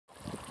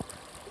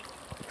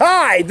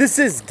Hi, this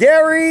is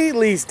Gary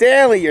Lee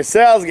Stanley, your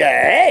sales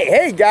guy.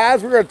 Hey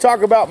guys, we're going to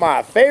talk about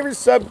my favorite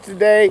subject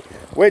today,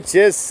 which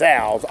is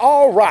sales.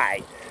 All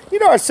right. You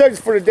know, our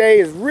subject for today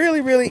is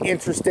really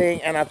interesting,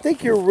 and I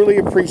think you'll really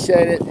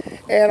appreciate it.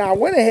 And I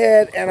went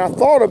ahead and I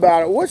thought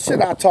about it. What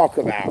should I talk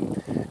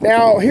about?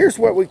 Now, here's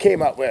what we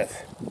came up with.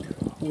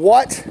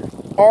 What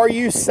are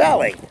you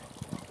selling?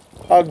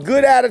 A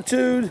good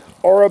attitude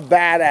or a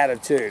bad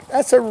attitude?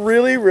 That's a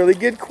really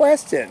good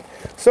question.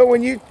 So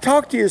when you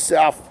talk to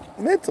yourself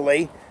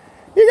mentally,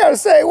 you got to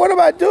say, what am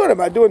I doing? Am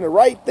I doing the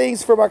right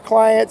things for my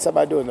clients? Am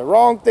I doing the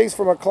wrong things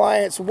for my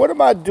clients? What am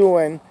I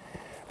doing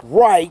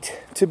right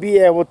to be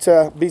able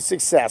to be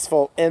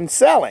successful in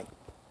selling?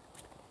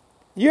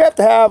 You have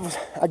to have,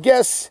 I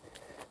guess,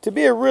 to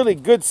be a really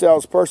good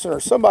salesperson or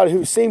somebody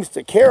who seems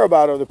to care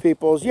about other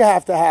people, you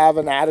have to have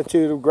an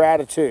attitude of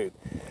gratitude.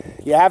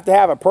 You have to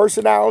have a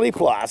personality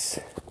plus,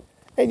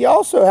 and you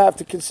also have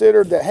to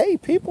consider that, hey,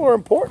 people are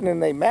important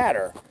and they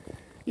matter.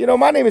 You know,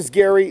 my name is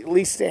Gary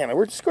Lee Stanley.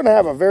 We're just going to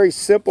have a very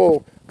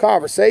simple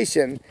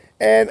conversation.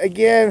 And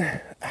again,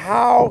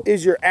 how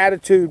is your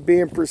attitude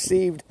being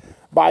perceived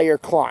by your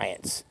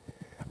clients?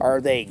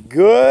 Are they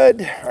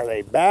good? Are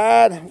they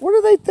bad? What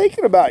are they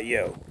thinking about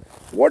you?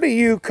 What are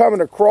you coming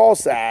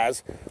across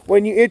as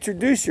when you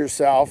introduce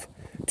yourself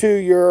to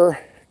your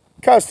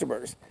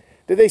customers?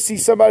 Do they see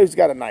somebody who's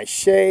got a nice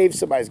shave,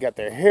 somebody's got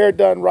their hair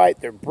done right,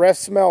 their breath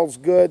smells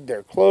good,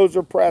 their clothes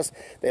are pressed,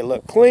 they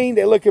look clean,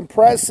 they look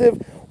impressive?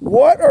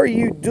 What are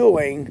you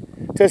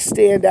doing to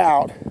stand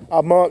out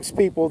amongst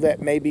people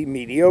that may be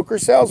mediocre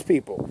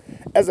salespeople?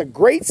 As a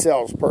great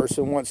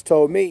salesperson once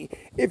told me,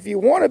 if you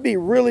want to be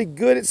really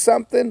good at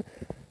something,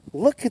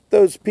 look at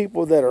those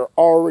people that are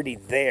already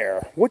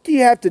there. What do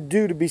you have to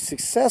do to be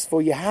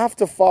successful? You have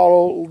to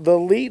follow the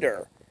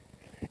leader.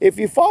 If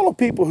you follow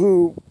people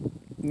who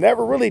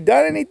never really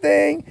done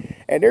anything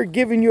and they're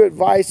giving you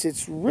advice,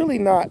 it's really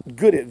not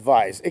good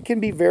advice. It can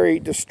be very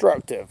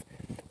destructive.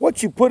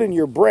 What you put in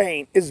your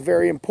brain is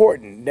very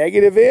important.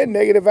 Negative in,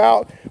 negative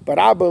out, but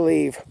I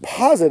believe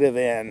positive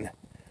in,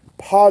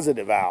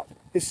 positive out.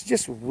 It's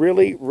just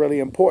really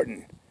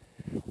important.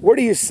 What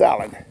are you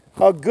selling?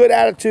 A good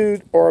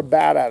attitude or a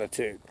bad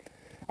attitude?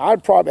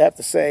 I'd probably have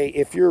to say,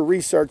 if you're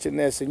researching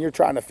this and you're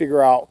trying to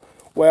figure out,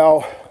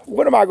 well,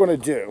 what am I going to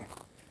do?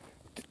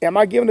 Am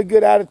I giving a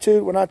good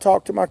attitude when I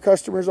talk to my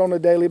customers on a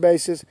daily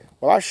basis?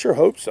 Well, I sure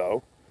hope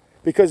so.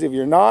 Because if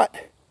you're not,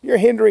 you're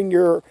hindering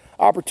your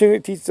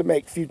opportunities to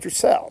make future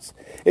sales.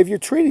 If you're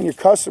treating your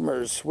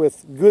customers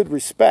with good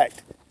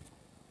respect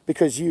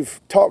because you've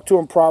talked to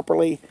them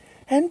properly,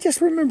 and just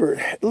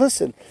remember,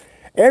 listen,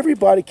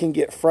 everybody can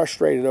get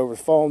frustrated over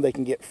the phone. They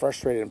can get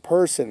frustrated in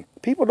person.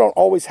 People don't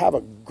always have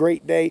a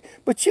great day,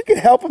 but you can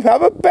help them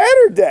have a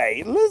better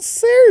day.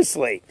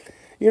 Seriously.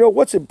 You know,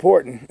 what's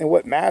important and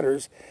what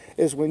matters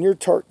is when you're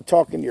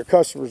talking to your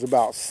customers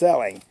about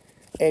selling,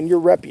 and your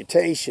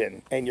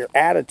reputation and your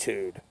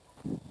attitude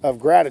of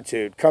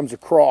gratitude comes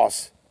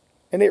across,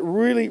 and it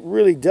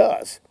really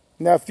does.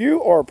 Now, if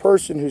you are a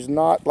person who's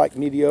not like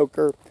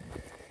mediocre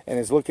and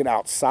is looking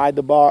outside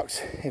the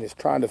box and is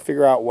trying to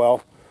figure out,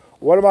 well,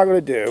 what am I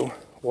going to do?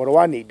 What do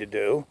I need to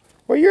do?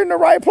 Well, you're in the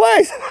right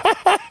place.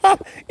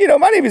 You know,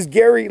 my name is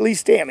Gary Lee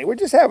Stanley. We're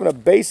just having a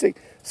basic,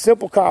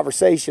 simple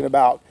conversation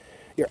about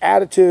your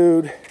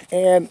attitude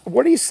and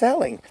what are you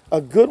selling?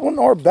 A good one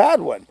or a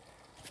bad one?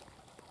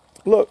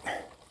 Look,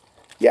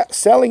 yeah,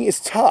 selling is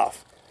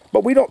tough,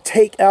 but we don't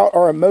take out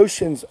our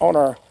emotions on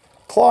our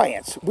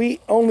clients.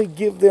 We only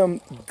give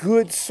them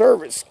good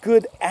service,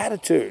 good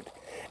attitude.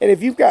 And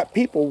if you've got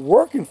people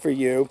working for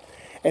you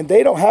and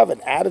they don't have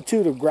an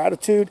attitude of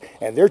gratitude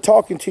and they're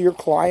talking to your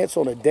clients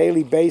on a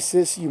daily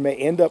basis, you may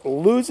end up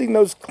losing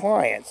those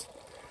clients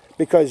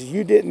because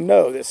you didn't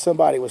know that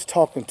somebody was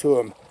talking to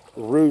them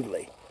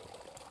rudely.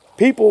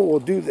 People will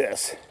do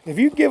this. If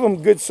you give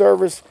them good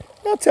service,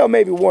 they'll tell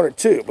maybe one or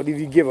two. But if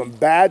you give them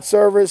bad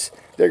service,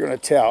 they're going to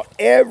tell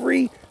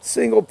every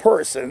single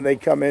person they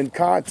come in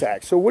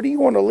contact. So what do you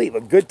want to leave?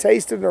 A good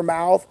taste in their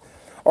mouth?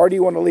 Or do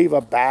you want to leave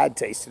a bad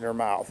taste in their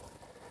mouth?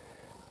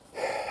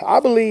 I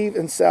believe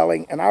in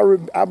selling, and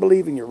I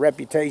believe in your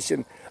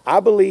reputation. I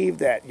believe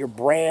that your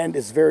brand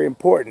is very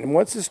important. And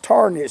once it's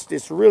tarnished,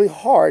 it's really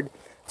hard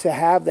to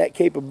have that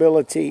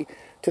capability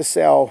to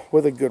sell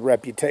with a good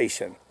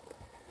reputation.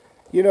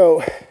 You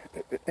know,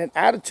 an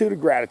attitude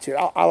of gratitude,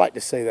 I like to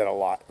say that a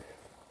lot.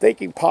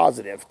 Thinking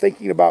positive,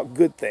 thinking about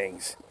good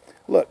things.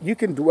 Look, you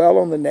can dwell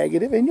on the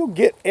negative and you'll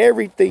get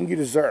everything you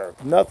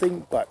deserve.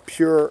 Nothing but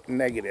pure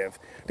negative.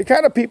 The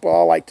kind of people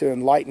I like to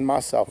enlighten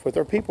myself with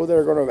are people that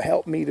are going to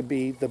help me to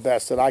be the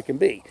best that I can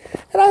be.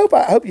 And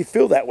I hope you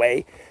feel that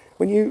way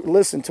when you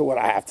listen to what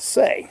I have to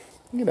say.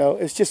 You know,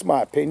 it's just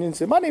my opinions.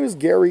 And my name is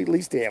Gary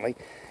Lee Stanley.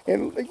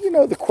 And, you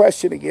know, the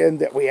question again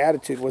that we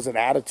attitude was an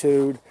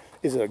attitude.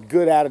 Is it a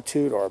good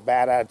attitude or a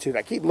bad attitude?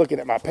 I keep looking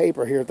at my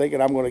paper here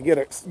thinking I'm going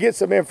to get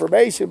some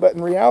information, but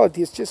in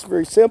reality, it's just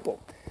very simple.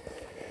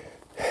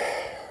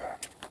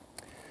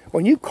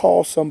 When you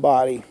call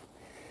somebody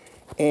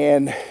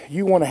and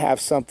you want to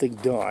have something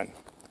done,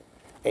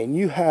 and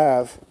you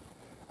have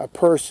a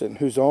person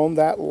who's on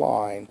that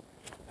line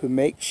who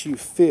makes you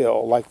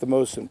feel like the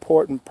most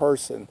important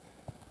person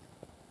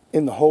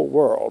in the whole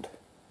world,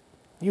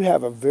 you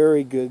have a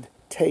very good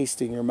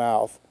taste in your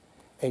mouth,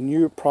 and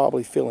you're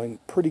probably feeling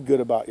pretty good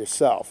about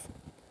yourself.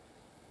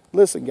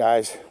 Listen,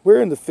 guys,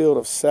 we're in the field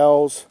of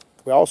sales.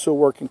 We also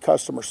work in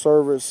customer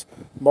service,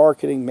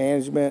 marketing,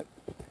 management.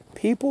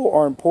 People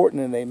are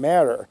important and they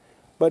matter,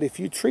 but if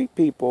you treat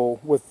people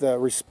with the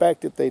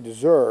respect that they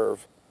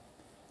deserve,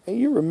 and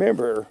you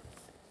remember,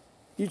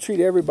 you treat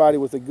everybody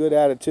with a good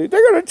attitude,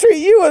 they're going to treat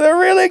you with a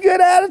really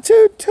good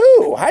attitude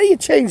too. How do you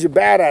change a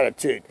bad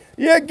attitude?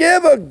 You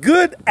give a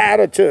good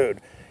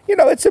attitude. You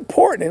know, it's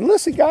important. And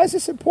listen, guys,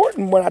 it's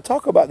important when I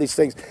talk about these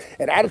things.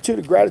 An attitude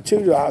of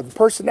gratitude,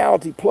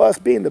 personality plus,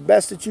 being the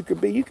best that you can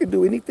be. You can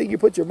do anything you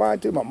put your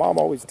mind to. My mom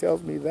always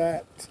tells me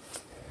that.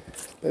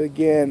 But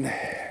again,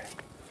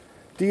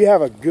 do you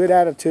have a good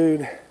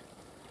attitude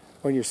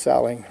when you're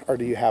selling, or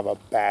do you have a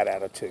bad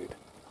attitude?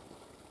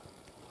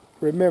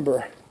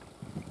 Remember,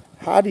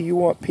 how do you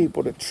want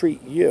people to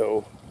treat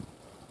you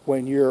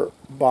when you're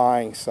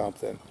buying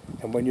something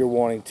and when you're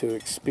wanting to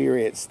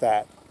experience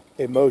that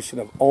emotion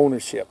of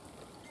ownership?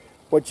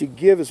 What you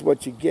give is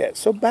what you get.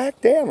 So back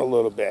down a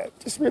little bit.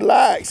 Just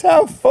relax.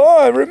 Have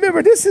fun.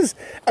 Remember, this is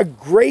a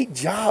great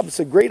job. It's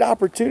a great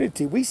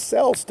opportunity. We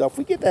sell stuff.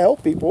 We get to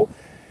help people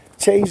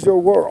change their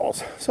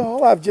worlds.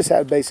 So I've just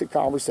had a basic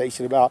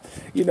conversation about,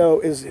 you know,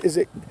 is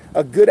it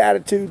a good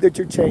attitude that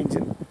you're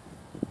changing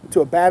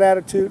to a bad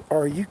attitude?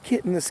 Or are you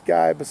getting this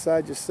guy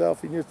beside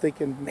yourself and you're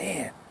thinking,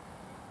 man,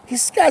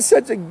 he's got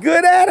such a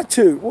good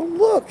attitude. Well,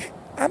 look,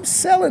 I'm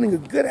selling a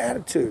good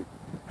attitude.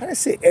 I didn't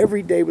say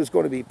every day was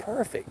going to be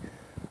perfect.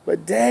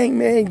 But dang,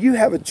 man, you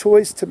have a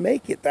choice to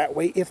make it that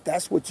way if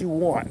that's what you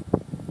want.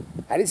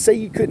 I didn't say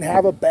you couldn't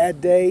have a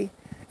bad day,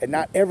 and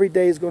not every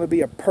day is going to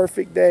be a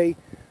perfect day.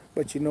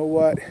 But you know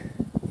what?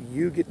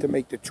 You get to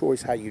make the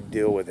choice how you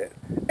deal with it.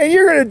 And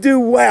you're going to do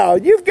well.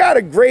 You've got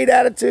a great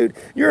attitude.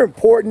 You're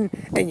important,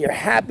 and you're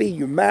happy.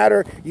 You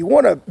matter. You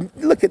want to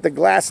look at the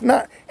glass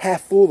not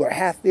half full or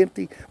half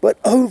empty,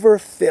 but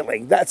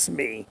overfilling. That's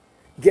me,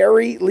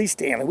 Gary Lee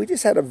Stanley. We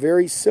just had a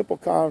very simple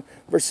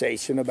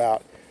conversation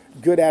about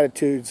good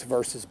attitudes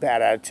versus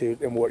bad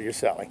attitude and what you're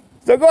selling.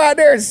 So go out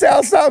there and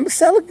sell something.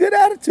 Sell a good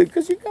attitude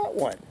because you got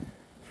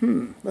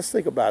one. Let's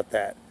think about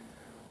that.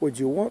 Would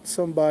you want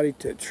somebody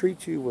to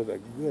treat you with a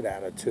good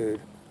attitude,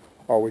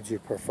 or would you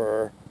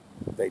prefer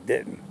they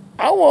didn't?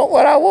 I want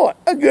what I want,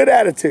 a good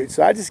attitude.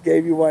 So I just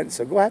gave you one.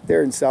 So go out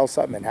there and sell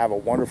something and have a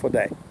wonderful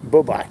day.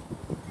 Bye-bye.